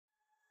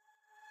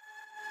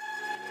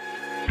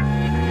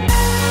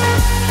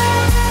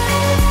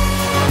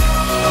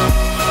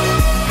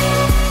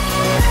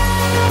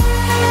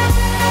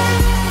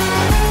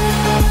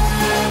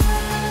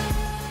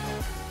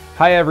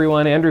Hi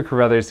everyone, Andrew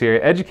Carruthers here,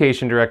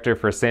 Education Director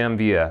for Sam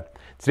Villa.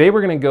 Today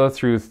we're going to go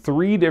through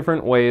 3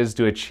 different ways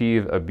to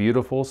achieve a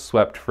beautiful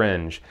swept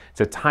fringe. It's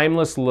a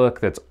timeless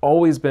look that's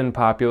always been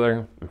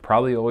popular, and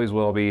probably always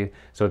will be,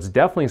 so it's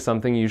definitely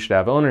something you should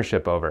have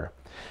ownership over.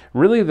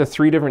 Really, the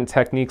 3 different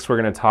techniques we're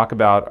going to talk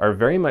about are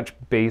very much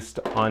based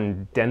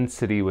on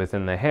density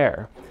within the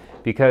hair,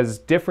 because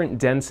different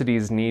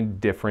densities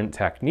need different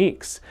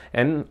techniques,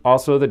 and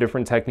also the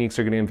different techniques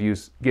are going to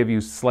give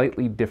you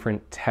slightly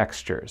different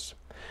textures.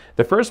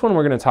 The first one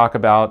we're going to talk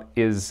about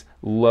is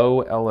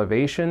low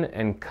elevation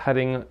and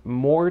cutting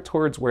more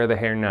towards where the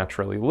hair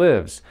naturally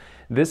lives.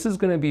 This is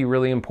going to be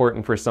really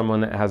important for someone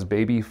that has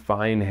baby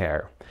fine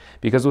hair.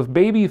 Because with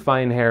baby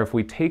fine hair, if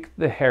we take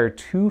the hair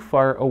too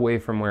far away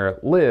from where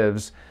it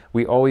lives,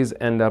 we always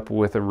end up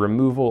with a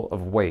removal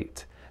of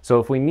weight. So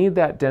if we need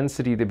that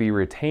density to be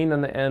retained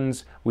on the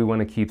ends, we want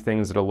to keep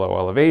things at a low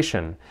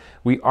elevation.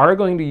 We are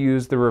going to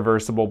use the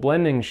reversible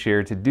blending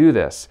shear to do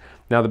this.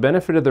 Now the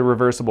benefit of the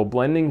reversible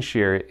blending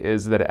shear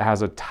is that it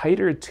has a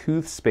tighter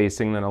tooth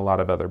spacing than a lot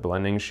of other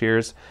blending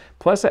shears,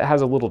 plus it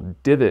has a little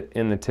divot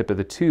in the tip of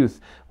the tooth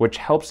which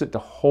helps it to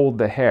hold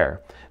the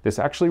hair. This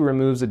actually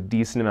removes a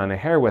decent amount of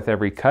hair with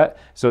every cut,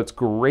 so it's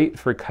great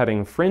for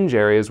cutting fringe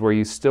areas where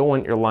you still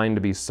want your line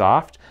to be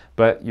soft,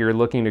 but you're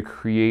looking to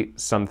create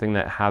something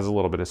that has a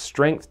little bit of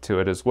strength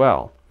to it as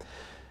well.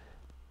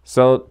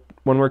 So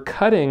when we're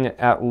cutting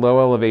at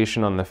low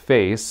elevation on the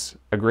face,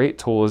 a great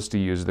tool is to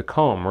use the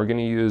comb. We're going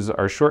to use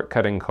our short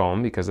cutting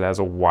comb because it has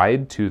a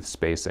wide tooth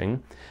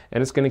spacing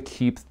and it's going to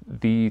keep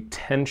the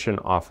tension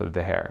off of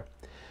the hair.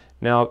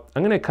 Now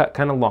I'm going to cut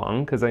kind of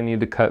long because I need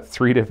to cut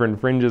 3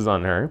 different fringes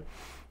on her.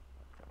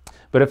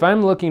 But if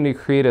I'm looking to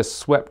create a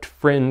swept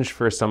fringe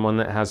for someone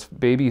that has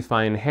baby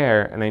fine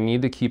hair and I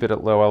need to keep it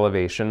at low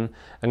elevation,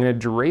 I'm going to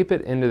drape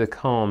it into the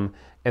comb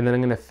and then I'm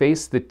going to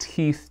face the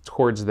teeth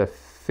towards the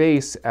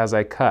face as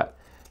I cut.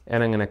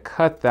 And I'm going to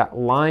cut that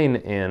line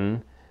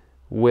in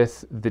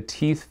with the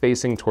teeth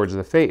facing towards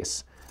the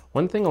face.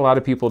 One thing a lot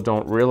of people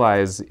don't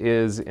realize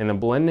is in a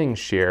blending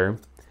shear,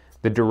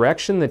 the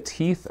direction the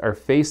teeth are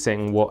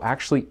facing will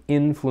actually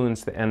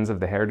influence the ends of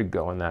the hair to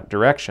go in that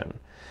direction.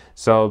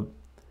 So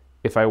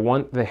if I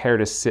want the hair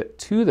to sit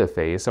to the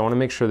face, I want to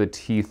make sure the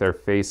teeth are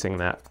facing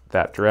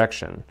that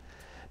direction.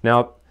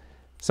 Now,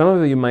 some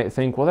of you might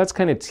think, well, that's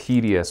kind of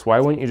tedious. Why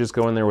wouldn't you just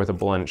go in there with a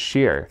blunt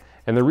shear?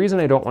 And the reason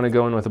I don't want to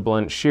go in with a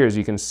blunt shear is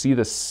you can see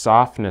the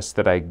softness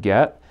that I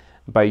get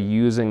by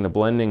using the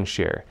blending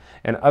shear.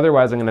 And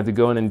otherwise, I'm going to have to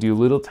go in and do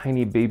little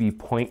tiny baby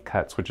point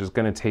cuts, which is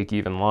going to take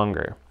even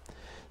longer.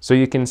 So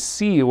you can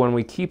see when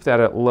we keep that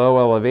at low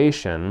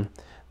elevation,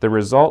 the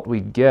result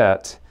we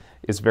get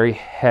is very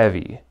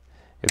heavy.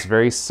 It's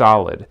very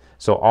solid.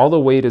 So all the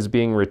weight is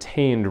being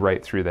retained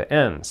right through the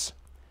ends.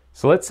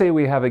 So let's say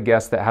we have a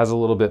guest that has a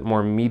little bit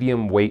more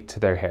medium weight to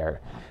their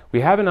hair. We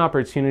have an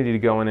opportunity to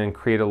go in and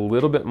create a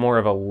little bit more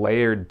of a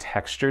layered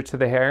texture to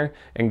the hair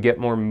and get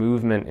more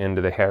movement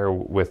into the hair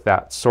with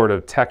that sort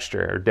of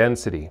texture or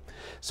density.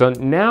 So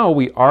now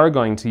we are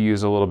going to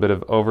use a little bit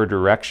of over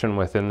direction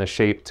within the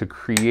shape to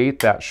create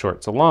that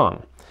short to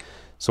long.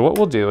 So what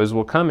we'll do is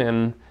we'll come in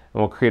and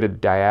we'll create a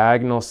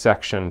diagonal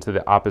section to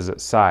the opposite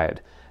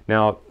side.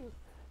 Now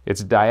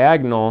it's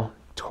diagonal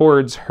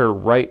towards her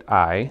right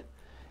eye,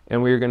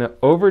 and we're going to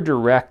over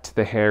direct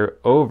the hair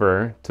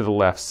over to the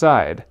left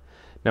side.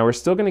 Now we're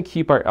still going to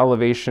keep our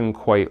elevation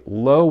quite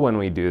low when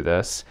we do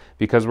this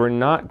because we're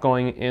not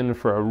going in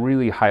for a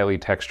really highly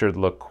textured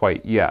look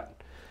quite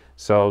yet.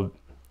 So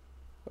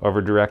over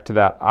direct to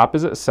that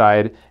opposite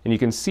side, and you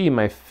can see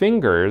my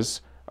fingers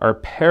are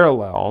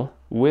parallel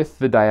with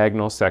the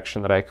diagonal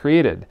section that I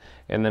created.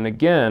 And then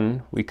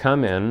again, we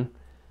come in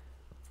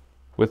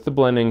with the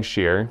blending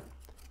shear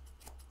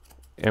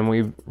and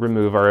we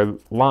remove our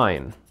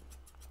line.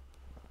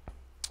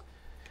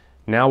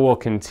 Now we'll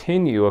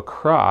continue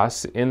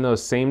across in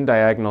those same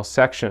diagonal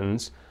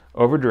sections,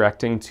 over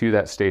directing to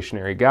that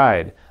stationary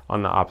guide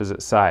on the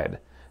opposite side.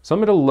 So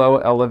I'm at a low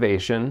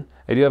elevation.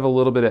 I do have a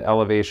little bit of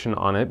elevation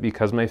on it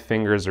because my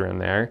fingers are in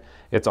there.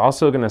 It's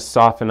also going to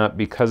soften up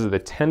because of the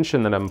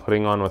tension that I'm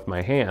putting on with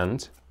my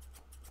hand.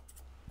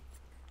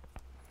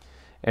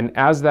 And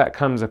as that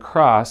comes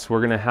across, we're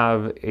going to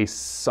have a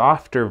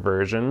softer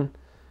version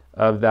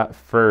of that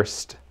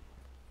first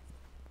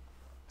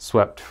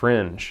swept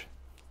fringe.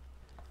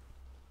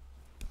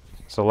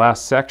 So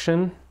last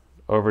section,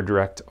 over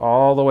direct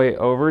all the way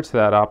over to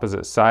that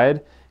opposite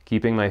side,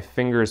 keeping my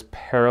fingers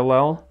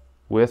parallel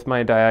with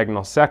my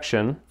diagonal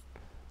section,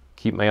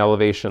 keep my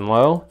elevation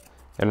low,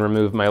 and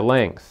remove my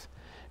length.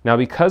 Now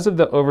because of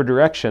the over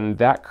direction,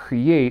 that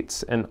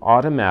creates an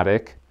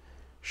automatic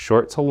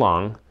short to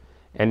long,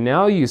 and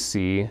now you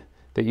see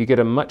that you get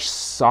a much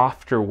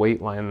softer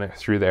weight line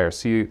through there.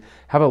 So you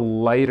have a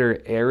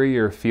lighter,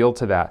 airier feel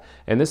to that.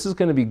 And this is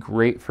going to be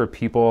great for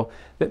people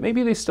that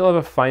maybe they still have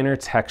a finer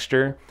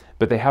texture,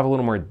 but they have a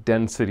little more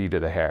density to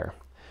the hair.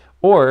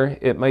 Or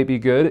it might be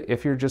good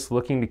if you're just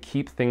looking to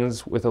keep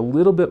things with a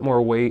little bit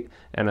more weight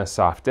and a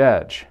soft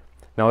edge.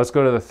 Now let's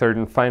go to the third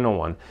and final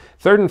one.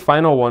 Third and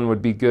final one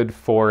would be good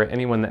for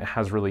anyone that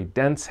has really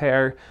dense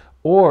hair,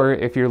 or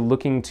if you're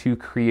looking to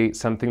create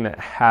something that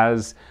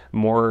has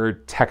more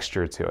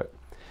texture to it.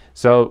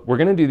 So we're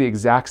gonna do the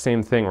exact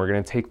same thing. We're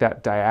gonna take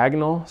that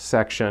diagonal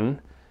section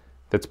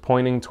that's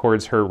pointing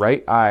towards her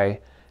right eye.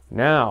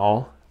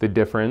 Now the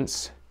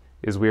difference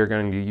is we are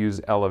going to use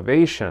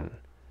elevation.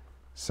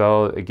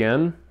 So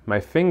again, my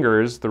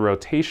fingers, the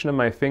rotation of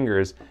my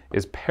fingers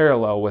is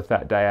parallel with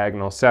that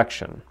diagonal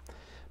section.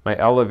 My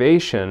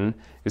elevation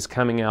is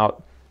coming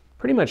out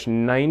pretty much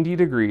 90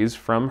 degrees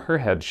from her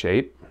head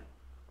shape.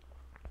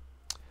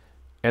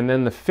 And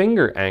then the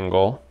finger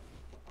angle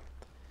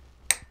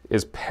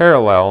is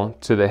parallel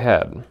to the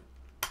head.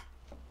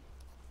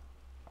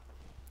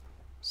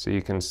 So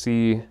you can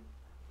see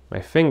my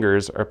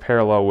fingers are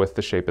parallel with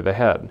the shape of the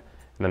head. And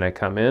then I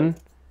come in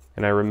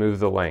and I remove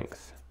the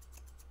length.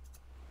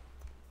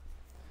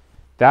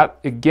 That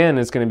again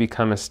is going to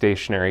become a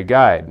stationary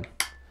guide.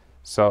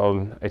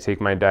 So I take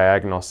my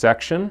diagonal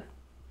section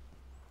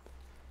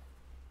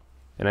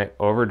and I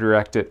over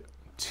direct it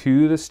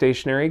to the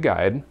stationary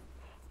guide.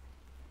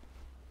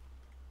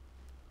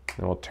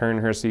 And we'll turn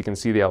her so you can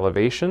see the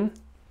elevation.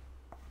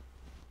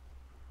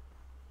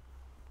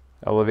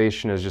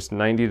 Elevation is just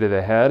 90 to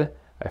the head.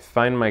 I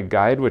find my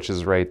guide, which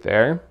is right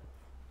there,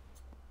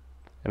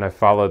 and I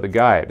follow the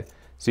guide.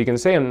 So you can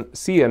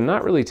see I'm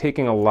not really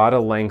taking a lot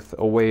of length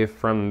away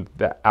from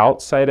the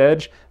outside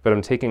edge, but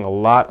I'm taking a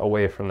lot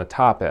away from the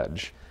top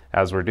edge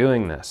as we're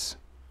doing this.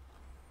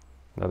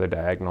 Another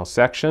diagonal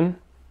section.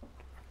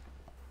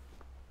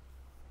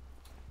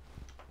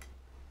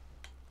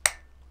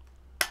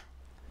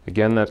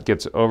 Again, that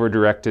gets over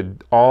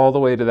directed all the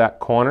way to that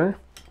corner.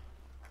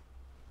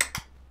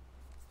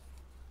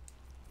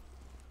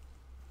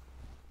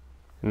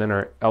 And then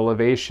our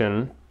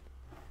elevation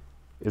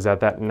is at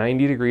that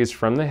 90 degrees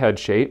from the head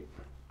shape.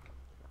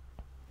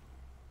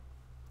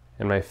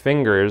 And my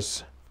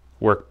fingers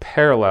work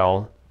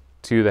parallel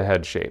to the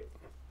head shape.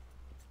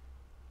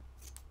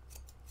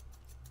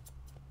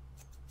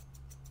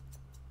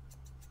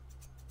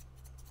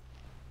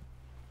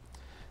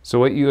 So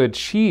what you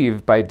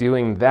achieve by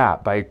doing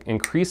that, by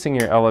increasing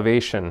your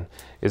elevation,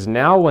 is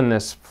now when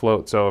this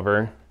floats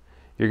over,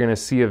 you're going to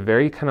see a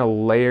very kind of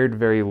layered,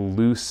 very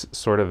loose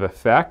sort of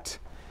effect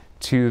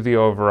to the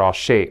overall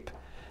shape.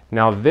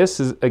 Now this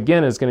is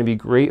going to be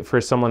great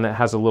for someone that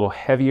has a little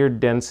heavier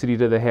density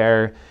to the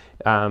hair,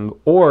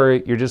 or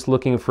you're just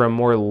looking for a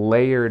more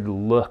layered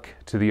look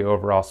to the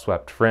overall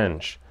swept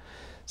fringe.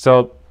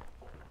 So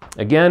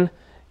again,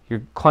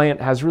 your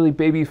client has really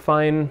baby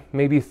fine,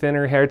 maybe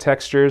thinner hair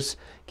textures.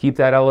 Keep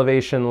that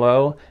elevation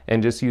low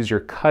and just use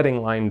your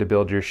cutting line to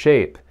build your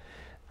shape.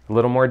 A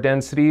little more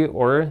density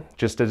or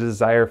just a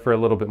desire for a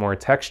little bit more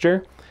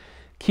texture.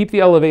 Keep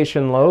the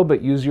elevation low,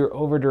 but use your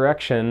over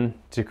direction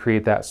to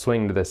create that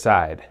swing to the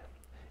side.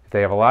 If they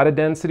have a lot of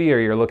density or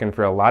you're looking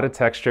for a lot of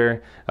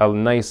texture, a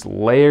nice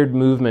layered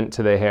movement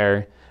to the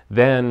hair,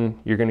 then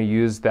you're going to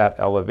use that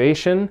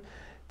elevation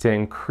to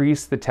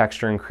increase the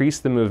texture, increase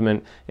the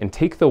movement, and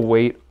take the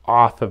weight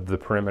off of the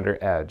perimeter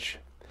edge.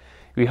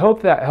 We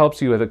hope that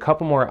helps you with a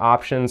couple more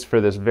options for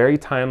this very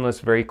timeless,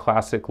 very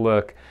classic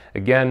look.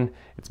 Again,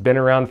 it's been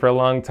around for a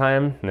long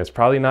time and it's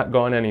probably not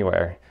going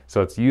anywhere,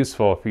 so it's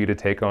useful for you to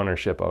take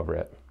ownership over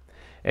it.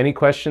 Any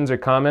questions or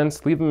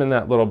comments, leave them in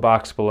that little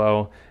box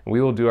below and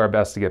we will do our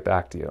best to get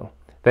back to you.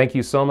 Thank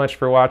you so much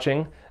for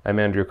watching. I'm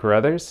Andrew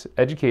Carruthers,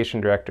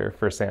 Education Director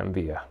for Sam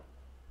Villa.